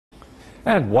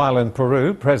And while in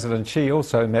Peru, President Xi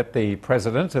also met the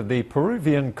president of the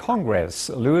Peruvian Congress,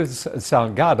 Luis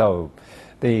Salgado.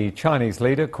 The Chinese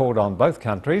leader called on both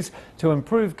countries to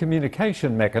improve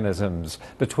communication mechanisms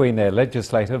between their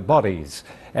legislative bodies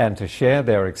and to share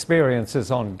their experiences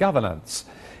on governance.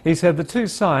 He said the two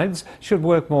sides should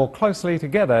work more closely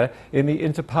together in the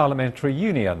Interparliamentary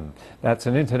Union. That's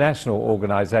an international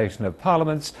organisation of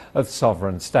parliaments of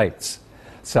sovereign states.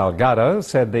 Salgado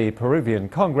said the Peruvian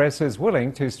Congress is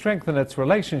willing to strengthen its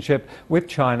relationship with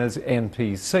China's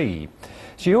NPC.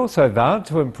 She also vowed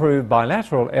to improve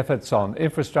bilateral efforts on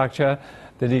infrastructure,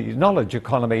 the knowledge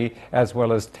economy, as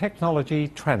well as technology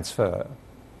transfer.